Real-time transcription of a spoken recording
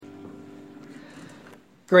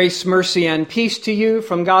Grace, mercy, and peace to you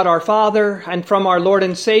from God our Father and from our Lord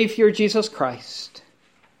and Savior, Jesus Christ.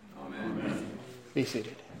 Amen. Be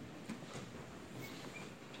seated.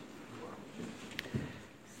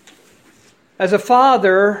 As a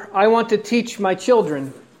father, I want to teach my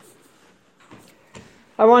children.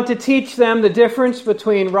 I want to teach them the difference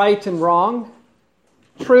between right and wrong,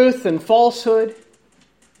 truth and falsehood,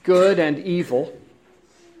 good and evil.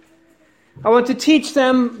 I want to teach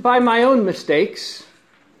them by my own mistakes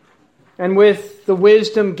and with the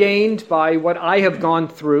wisdom gained by what I have gone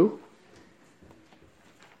through.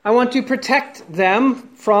 I want to protect them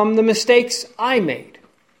from the mistakes I made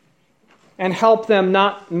and help them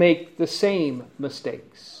not make the same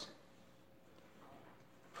mistakes.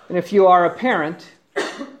 And if you are a parent,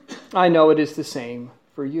 I know it is the same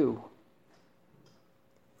for you.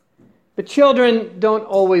 But children don't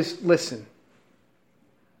always listen.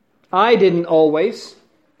 I didn't always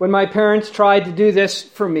when my parents tried to do this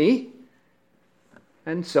for me.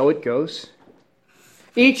 And so it goes.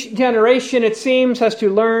 Each generation, it seems, has to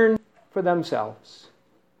learn for themselves.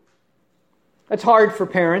 It's hard for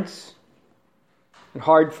parents and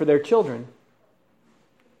hard for their children.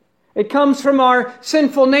 It comes from our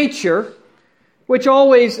sinful nature, which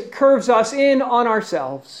always curves us in on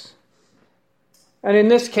ourselves. And in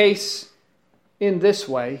this case, in this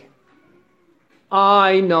way,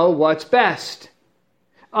 I know what's best.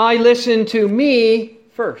 I listen to me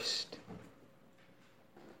first.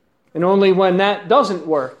 And only when that doesn't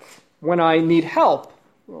work, when I need help,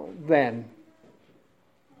 then.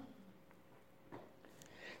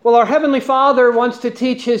 Well, our Heavenly Father wants to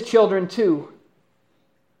teach His children too.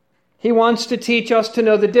 He wants to teach us to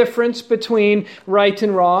know the difference between right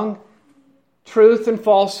and wrong, truth and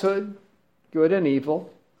falsehood, good and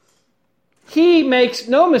evil. He makes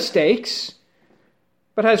no mistakes,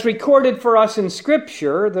 but has recorded for us in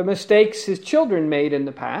Scripture the mistakes His children made in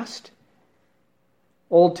the past.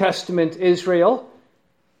 Old Testament Israel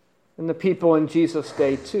and the people in Jesus'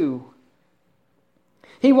 day too.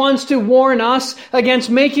 He wants to warn us against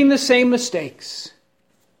making the same mistakes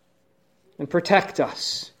and protect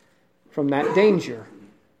us from that danger.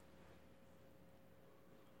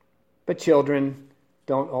 But children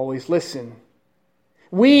don't always listen.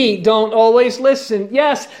 We don't always listen.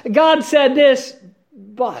 Yes, God said this,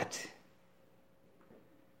 but.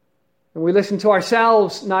 And we listen to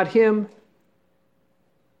ourselves, not Him.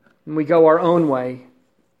 And we go our own way,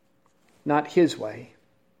 not His way.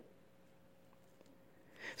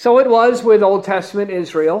 So it was with Old Testament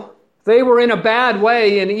Israel. They were in a bad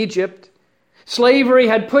way in Egypt. Slavery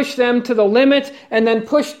had pushed them to the limit and then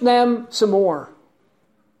pushed them some more.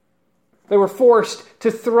 They were forced to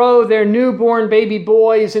throw their newborn baby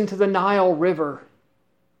boys into the Nile River.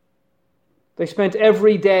 They spent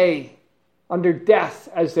every day under death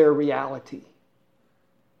as their reality.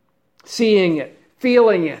 Seeing it,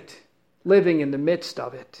 feeling it, living in the midst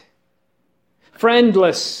of it.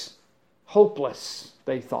 Friendless, hopeless,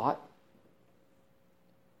 they thought.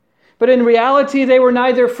 But in reality, they were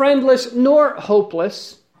neither friendless nor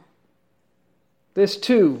hopeless. This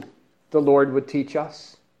too, the Lord would teach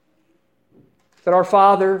us. That our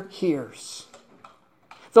Father hears.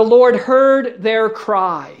 The Lord heard their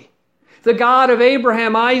cry. The God of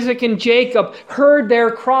Abraham, Isaac, and Jacob heard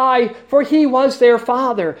their cry, for He was their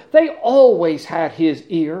Father. They always had His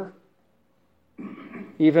ear,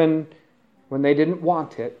 even when they didn't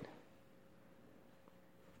want it.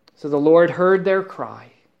 So the Lord heard their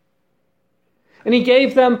cry. And He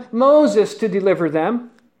gave them Moses to deliver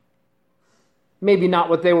them. Maybe not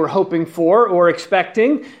what they were hoping for or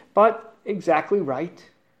expecting, but exactly right.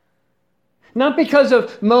 Not because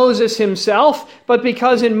of Moses himself, but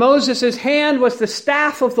because in Moses' hand was the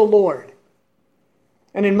staff of the Lord.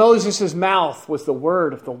 And in Moses' mouth was the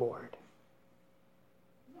word of the Lord.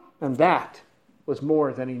 And that was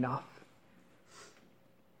more than enough.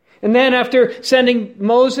 And then after sending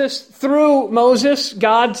Moses, through Moses,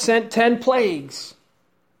 God sent 10 plagues.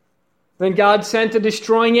 Then God sent a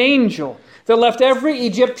destroying angel that left every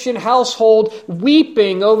Egyptian household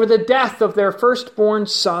weeping over the death of their firstborn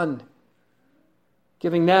son,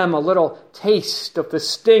 giving them a little taste of the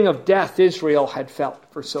sting of death Israel had felt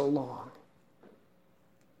for so long.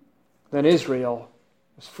 Then Israel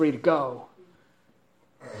was free to go.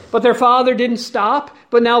 But their father didn't stop,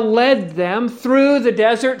 but now led them through the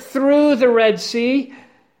desert, through the Red Sea.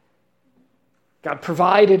 God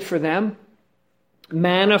provided for them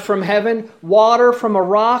manna from heaven, water from a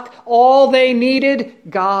rock. All they needed,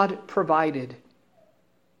 God provided.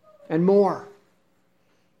 And more.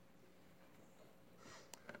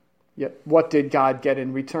 Yet what did God get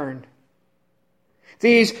in return?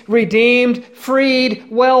 These redeemed, freed,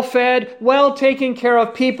 well-fed, well-taken care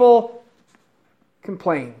of people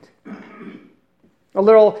complained. A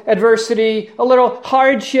little adversity, a little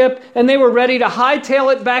hardship, and they were ready to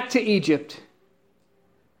hightail it back to Egypt.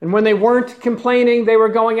 And when they weren't complaining, they were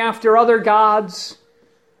going after other gods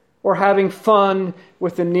or having fun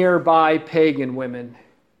with the nearby pagan women.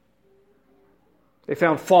 They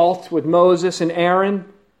found fault with Moses and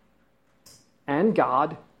Aaron and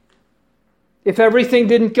God. If everything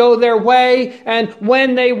didn't go their way and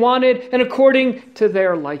when they wanted and according to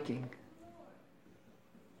their liking.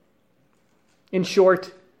 In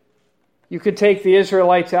short, you could take the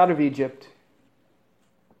Israelites out of Egypt,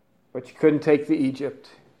 but you couldn't take the Egypt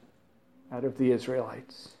out of the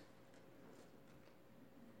Israelites.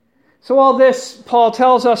 So all this, Paul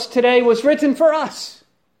tells us today, was written for us.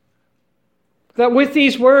 That with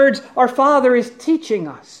these words, our Father is teaching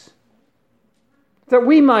us. That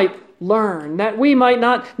we might learn, that we might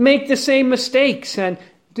not make the same mistakes and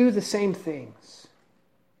do the same things.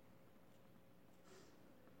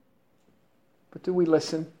 But do we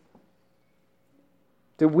listen?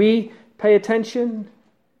 Do we pay attention?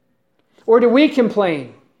 Or do we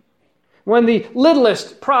complain when the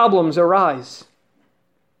littlest problems arise?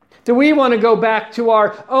 Do we want to go back to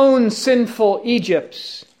our own sinful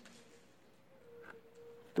Egypts?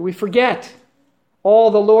 Do we forget all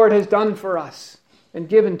the Lord has done for us and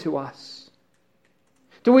given to us?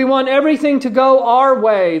 Do we want everything to go our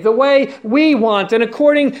way, the way we want, and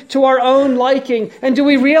according to our own liking? And do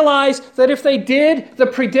we realize that if they did, the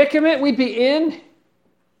predicament we'd be in?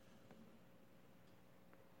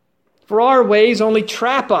 For our ways only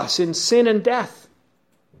trap us in sin and death,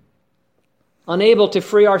 unable to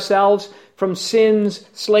free ourselves from sin's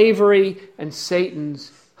slavery and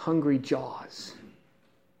Satan's hungry jaws.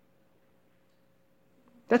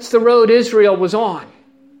 That's the road Israel was on.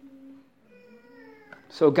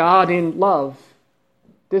 So God, in love,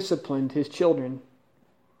 disciplined his children.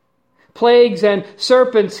 Plagues and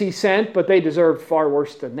serpents he sent, but they deserved far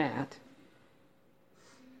worse than that.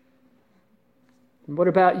 And what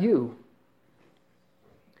about you?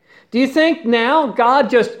 Do you think now God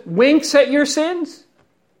just winks at your sins?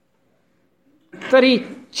 That he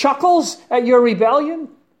chuckles at your rebellion?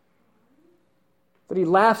 That he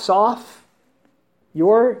laughs off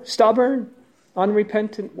your stubborn,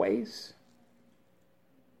 unrepentant ways?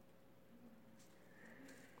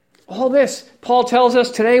 All this, Paul tells us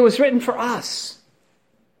today, was written for us.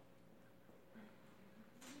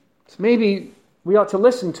 So maybe we ought to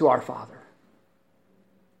listen to our Father.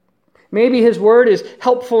 Maybe his word is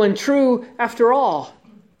helpful and true after all.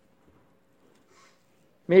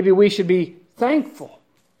 Maybe we should be thankful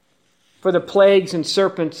for the plagues and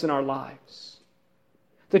serpents in our lives,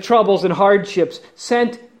 the troubles and hardships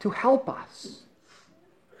sent to help us,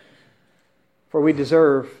 for we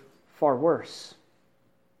deserve far worse.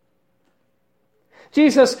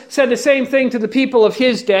 Jesus said the same thing to the people of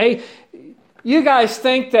his day. You guys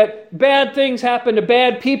think that bad things happen to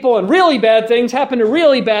bad people and really bad things happen to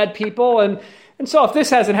really bad people. And so if this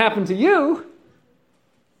hasn't happened to you,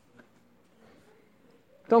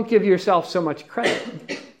 don't give yourself so much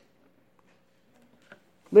credit.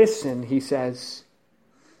 Listen, he says,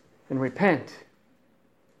 and repent.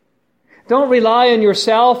 Don't rely on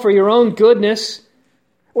yourself or your own goodness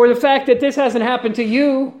or the fact that this hasn't happened to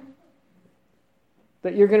you,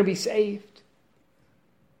 that you're going to be saved.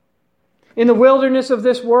 In the wilderness of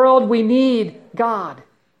this world, we need God.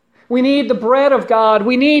 We need the bread of God.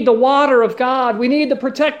 We need the water of God. We need the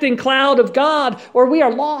protecting cloud of God, or we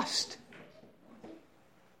are lost.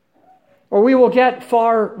 Or we will get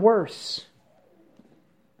far worse.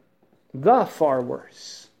 The far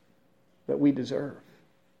worse that we deserve.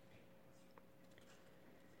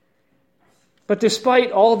 But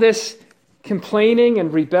despite all this complaining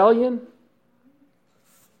and rebellion,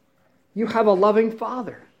 you have a loving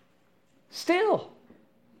Father. Still.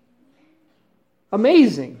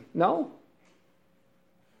 Amazing, no?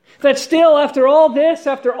 That still, after all this,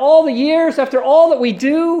 after all the years, after all that we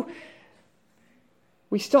do,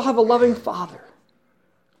 we still have a loving Father.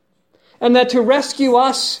 And that to rescue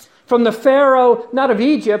us from the Pharaoh, not of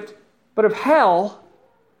Egypt, but of hell,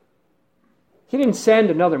 he didn't send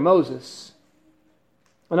another Moses,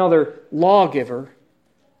 another lawgiver.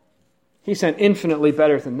 He sent infinitely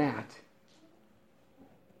better than that.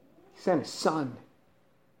 He sent his Son.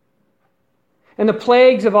 And the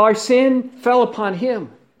plagues of our sin fell upon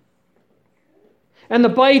him. And the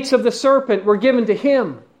bites of the serpent were given to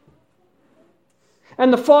him.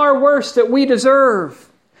 And the far worse that we deserve,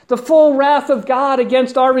 the full wrath of God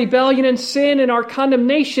against our rebellion and sin and our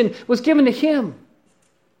condemnation, was given to him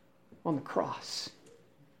on the cross.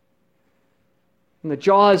 and the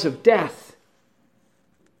jaws of death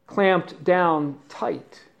clamped down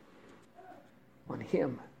tight on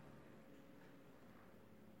him.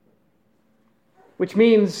 Which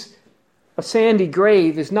means a sandy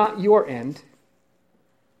grave is not your end,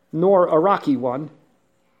 nor a rocky one.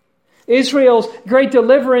 Israel's great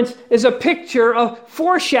deliverance is a picture of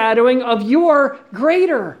foreshadowing of your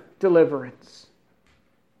greater deliverance.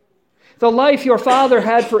 The life your father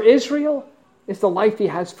had for Israel is the life he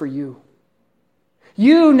has for you.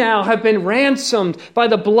 You now have been ransomed by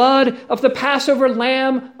the blood of the Passover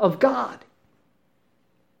Lamb of God.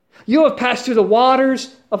 You have passed through the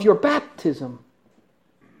waters of your baptism.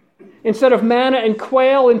 Instead of manna and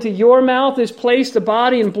quail, into your mouth is placed the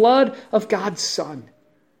body and blood of God's Son.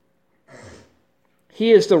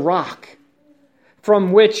 He is the rock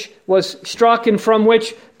from which was struck and from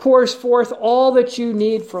which pours forth all that you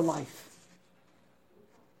need for life.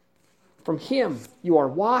 From him you are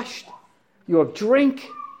washed, you have drink,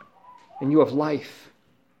 and you have life.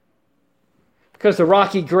 Because the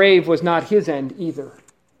rocky grave was not his end either.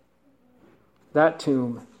 That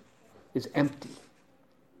tomb is empty.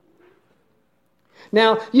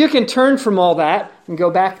 Now, you can turn from all that and go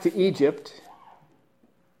back to Egypt.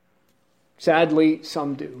 Sadly,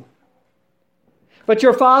 some do. But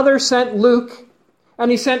your father sent Luke, and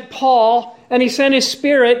he sent Paul, and he sent his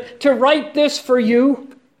Spirit to write this for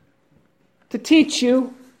you, to teach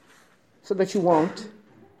you, so that you won't.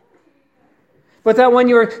 But that when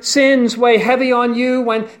your sins weigh heavy on you,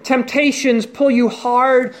 when temptations pull you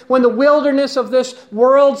hard, when the wilderness of this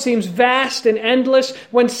world seems vast and endless,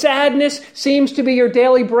 when sadness seems to be your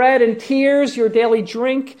daily bread and tears your daily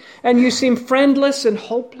drink, and you seem friendless and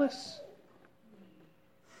hopeless,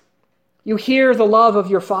 you hear the love of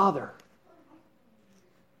your Father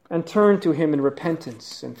and turn to him in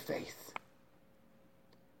repentance and faith.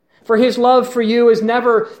 For his love for you is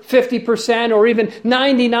never 50% or even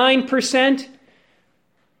 99%.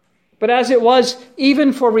 But as it was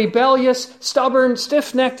even for rebellious, stubborn,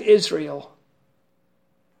 stiff-necked Israel,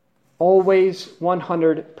 always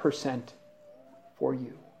 100% for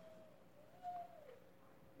you.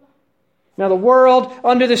 Now the world,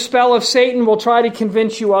 under the spell of Satan, will try to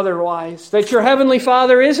convince you otherwise, that your heavenly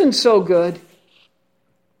Father isn't so good,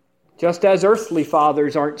 just as earthly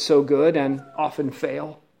fathers aren't so good and often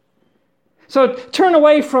fail. So turn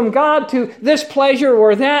away from God to this pleasure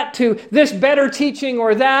or that, to this better teaching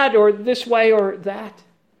or that, or this way or that.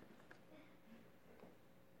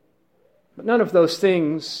 But none of those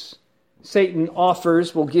things Satan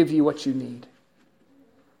offers will give you what you need.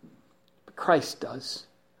 But Christ does.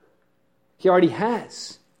 He already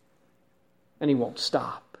has. And he won't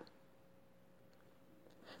stop.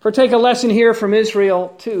 For take a lesson here from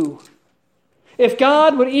Israel too. If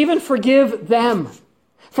God would even forgive them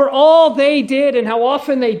for all they did and how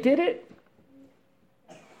often they did it,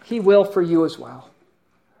 he will for you as well.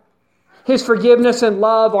 His forgiveness and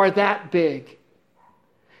love are that big.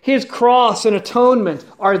 His cross and atonement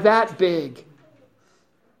are that big.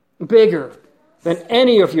 Bigger than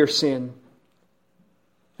any of your sin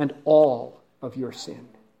and all of your sin.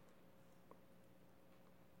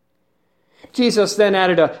 Jesus then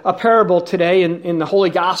added a parable today in the Holy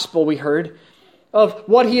Gospel we heard of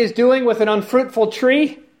what he is doing with an unfruitful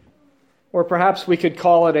tree, or perhaps we could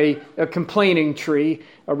call it a complaining tree,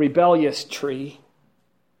 a rebellious tree.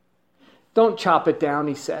 Don't chop it down,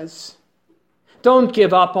 he says. Don't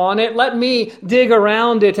give up on it. Let me dig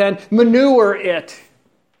around it and manure it.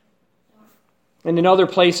 And in other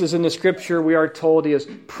places in the Scripture, we are told he is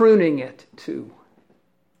pruning it too.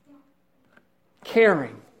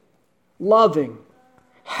 Caring, loving,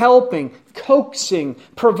 helping, coaxing,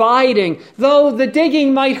 providing. Though the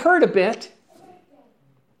digging might hurt a bit,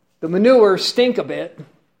 the manure stink a bit,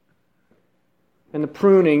 and the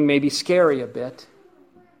pruning may be scary a bit.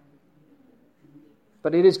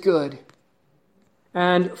 But it is good,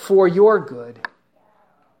 and for your good.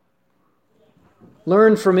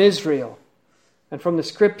 Learn from Israel and from the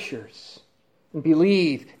Scriptures, and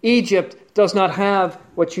believe Egypt does not have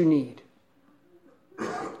what you need.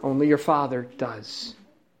 Only your Father does.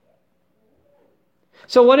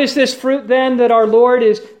 So what is this fruit then that our Lord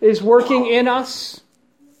is working in us?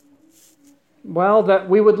 Well, that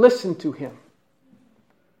we would listen to him,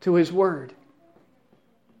 to his word,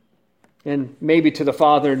 and maybe to the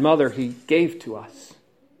father and mother he gave to us.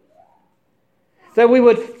 That we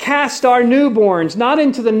would cast our newborns not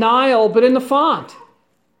into the Nile, but in the font,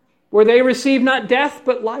 where they receive not death,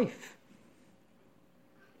 but life.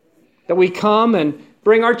 That we come and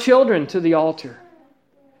bring our children to the altar,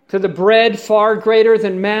 to the bread far greater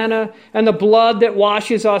than manna, and the blood that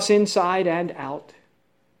washes us inside and out.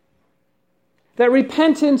 That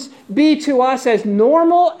repentance be to us as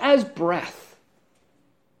normal as breath.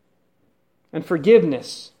 And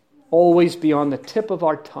forgiveness always be on the tip of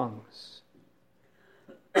our tongues.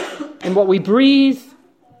 And what we breathe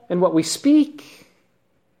and what we speak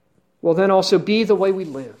will then also be the way we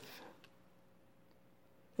live.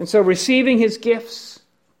 And so receiving his gifts,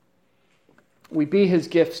 we be his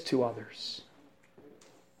gifts to others.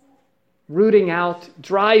 Rooting out,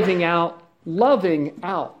 driving out, loving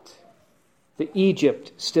out the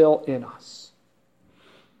Egypt still in us.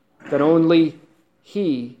 That only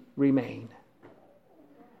he remain.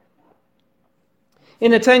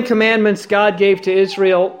 In the Ten Commandments God gave to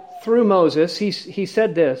Israel through Moses, he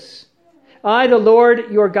said this, I, the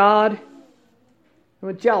Lord your God, am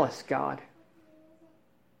a jealous God.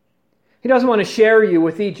 He doesn't want to share you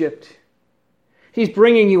with Egypt. He's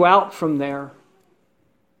bringing you out from there.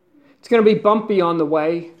 It's going to be bumpy on the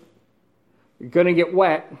way. You're going to get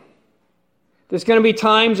wet. There's going to be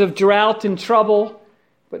times of drought and trouble,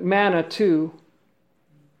 but manna too,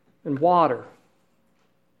 and water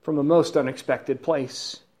from a most unexpected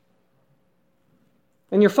place.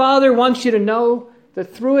 And your Father wants you to know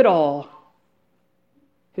that through it all,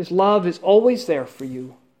 his love is always there for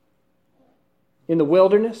you. In the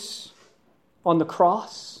wilderness, on the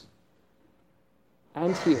cross,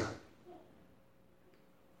 and here.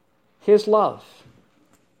 His love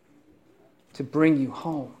to bring you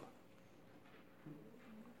home.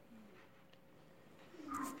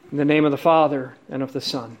 In the name of the Father, and of the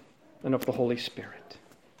Son, and of the Holy Spirit.